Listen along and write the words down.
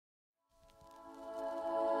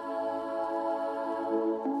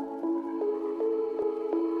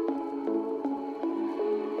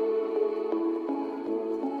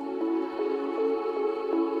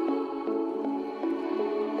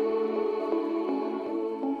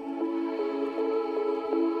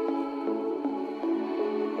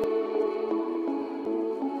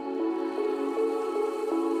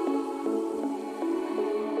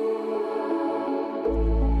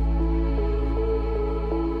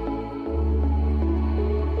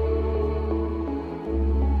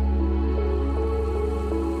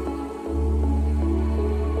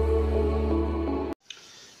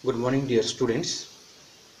morning, dear students.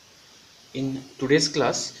 In today's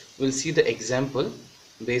class, we'll see the example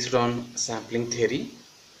based on sampling theory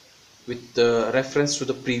with the reference to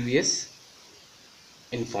the previous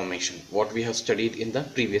information, what we have studied in the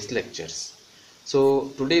previous lectures.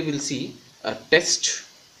 So today we'll see a test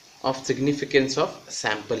of significance of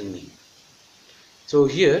sample mean. So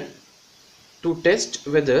here, to test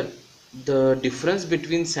whether the difference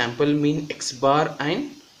between sample mean x bar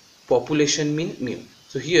and population mean mu.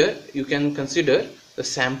 So here you can consider the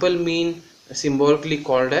sample mean symbolically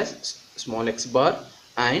called as small x bar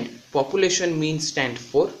and population mean stand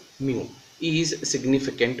for mu is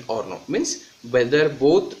significant or not, means whether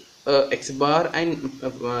both x bar and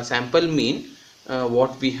sample mean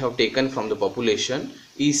what we have taken from the population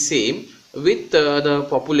is same with the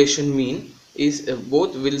population mean is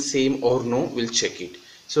both will same or no, we'll check it.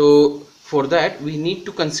 So for that we need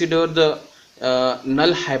to consider the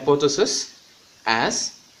null hypothesis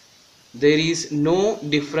as there is no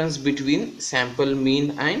difference between sample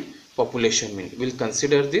mean and population mean. We'll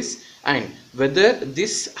consider this, and whether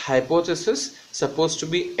this hypothesis supposed to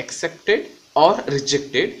be accepted or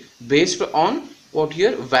rejected based on what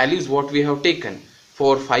here values what we have taken.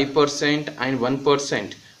 For 5% and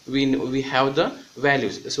 1% we have the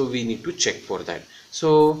values, so we need to check for that.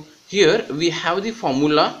 So here we have the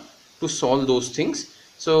formula to solve those things.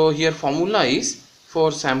 So here formula is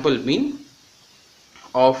for sample mean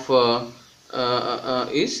of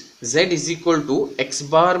is z is equal to x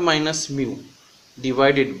bar minus mu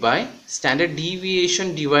divided by standard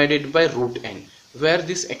deviation divided by root n, where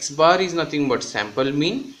this x bar is nothing but sample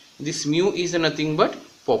mean, this mu is nothing but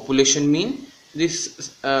population mean,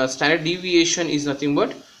 this standard deviation is nothing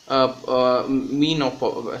but mean of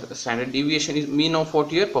standard deviation is mean of what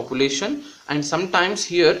here population, and sometimes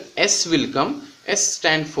here s will come. S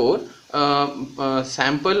stand for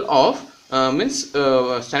sample of means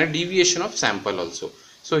standard deviation of sample also.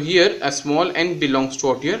 So here a small n belongs to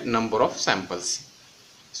what here number of samples.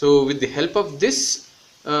 So with the help of this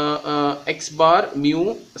x bar,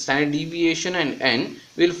 mu, standard deviation and n,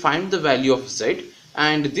 will find the value of z,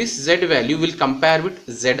 and this z value will compare with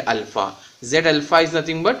z alpha. Z alpha is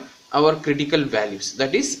nothing but our critical values,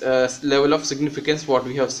 that is level of significance what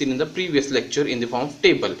we have seen in the previous lecture in the form of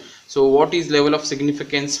table. So what is level of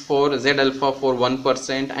significance for z alpha for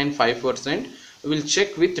 1% and 5%? We will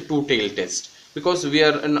check with two tail test, because we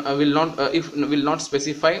are will not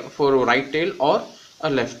specify for right tail or a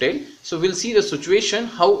left tail. So we'll see the situation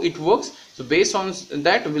how it works. So based on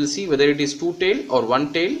that we'll see whether it is two tail or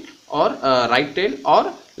one tail or right tail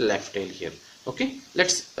or left tail here. Okay,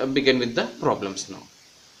 let's begin with the problems now.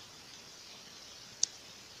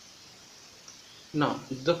 Now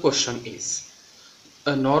the question is,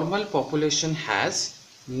 a normal population has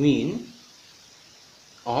mean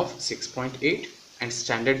of 6.8 and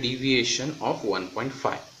standard deviation of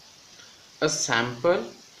 1.5. A sample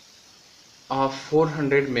of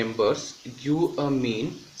 400 members give a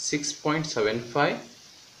mean 6.75.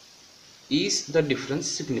 Is the difference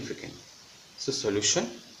significant? So solution,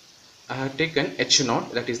 I have taken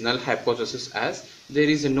H0, that is null hypothesis, as there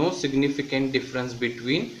is no significant difference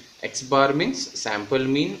between x bar means sample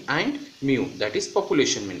mean and mu, that is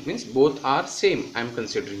population mean, means both are same I am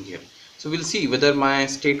considering here. So we'll see whether my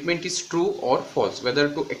statement is true or false, whether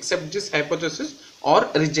to accept this hypothesis or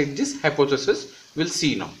reject this hypothesis. We'll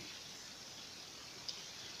see now.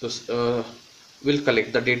 So we'll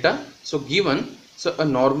collect the data. So given, so a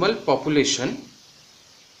normal population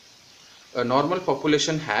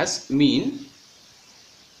has mean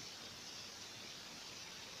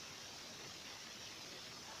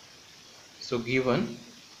so given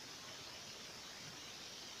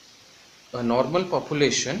a normal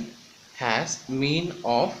population has mean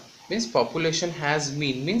of, means population has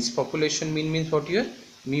mean means population mean means what here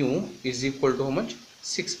mu is equal to how much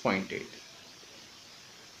 6.8.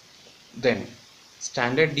 then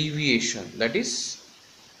standard deviation, that is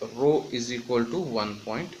rho is equal to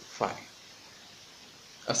 1.5.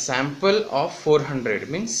 a sample of 400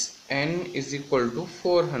 means n is equal to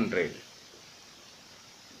 400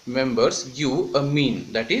 members give a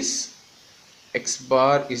mean, that is x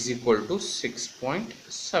bar is equal to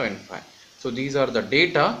 6.75. so these are the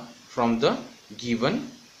data from the given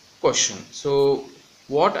question. So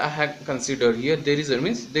what I had considered here, there is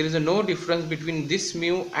no difference between this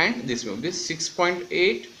mu and this mu, this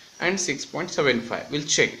 6.8 and 6.75. we'll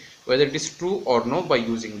check whether it is true or no by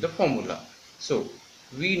using the formula. So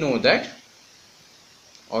we know that,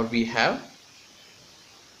 or we have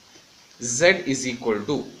z is equal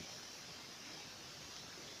to,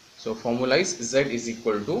 so formula is z is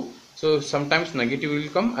equal to, so sometimes negative will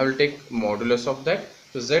come, I will take modulus of that.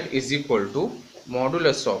 So z is equal to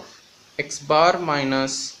modulus of x bar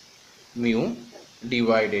minus mu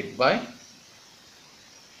divided by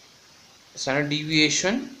standard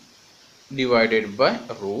deviation divided by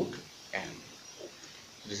root n.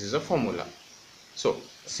 This is a formula. So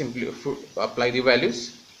simply apply the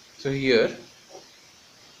values. So here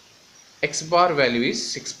x bar value is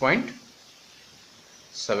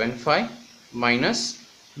 6.75 minus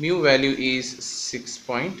mu value is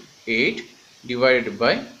 6.8 divided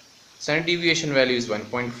by standard deviation value is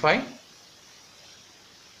 1.5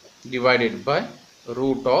 divided by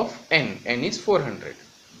root of n. N is 400.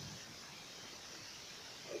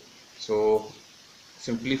 So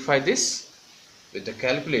simplify this with the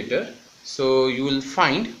calculator. So you will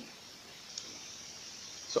find,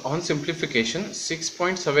 so on simplification,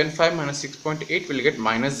 6.75 minus 6.8 will get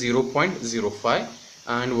minus 0.05,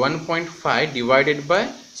 and 1.5 divided by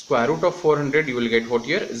square root of 400, you will get what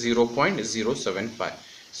here, 0.075.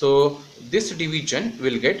 so this division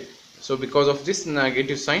will get, so because of this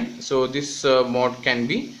negative sign, so this mod can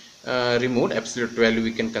be removed, absolute value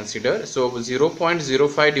we can consider. So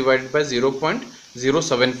 0.05 divided by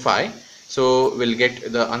 0.075, so we'll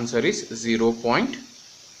get the answer is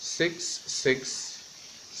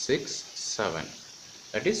 0.6667,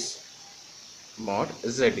 that is mod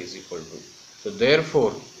z is equal to. So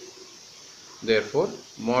therefore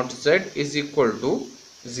mod z is equal to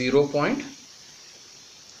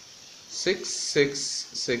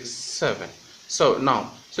 0.6667. So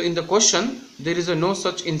now, so in the question there is no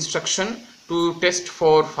such instruction to test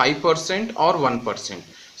for 5% or 1%.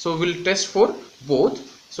 So we'll test for both.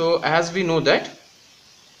 So as we know that,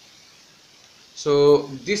 so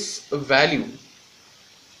this value,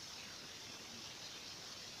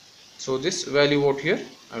 so this value what here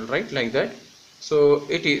I will write like that. So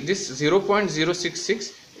it is this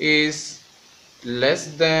 0.066 is less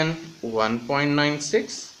than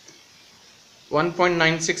 1.96.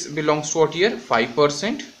 1.96 belongs to what here,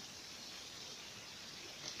 5%,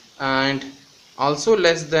 and also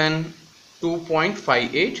less than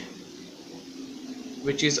 2.58,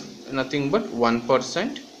 which is nothing but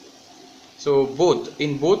 1%. So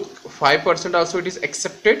in both 5% also it is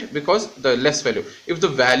accepted because the less value. If the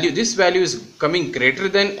value, this value is coming greater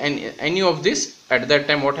than any of this, at that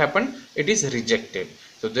time what happened, it is rejected.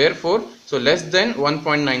 So therefore, so less than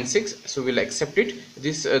 1.96, so we'll accept it.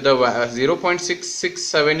 This the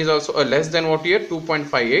 0.667 is also less than what here,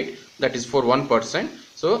 2.58, that is for 1%.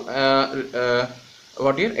 So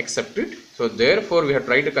what here, accepted. So therefore we have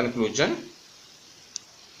tried a conclusion.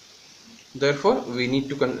 Therefore we need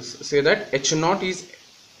to say that H0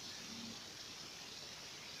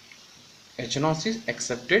 is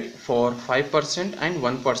accepted for 5% and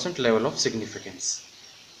 1% level of significance.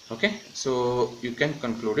 Okay, so you can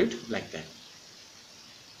conclude it like that.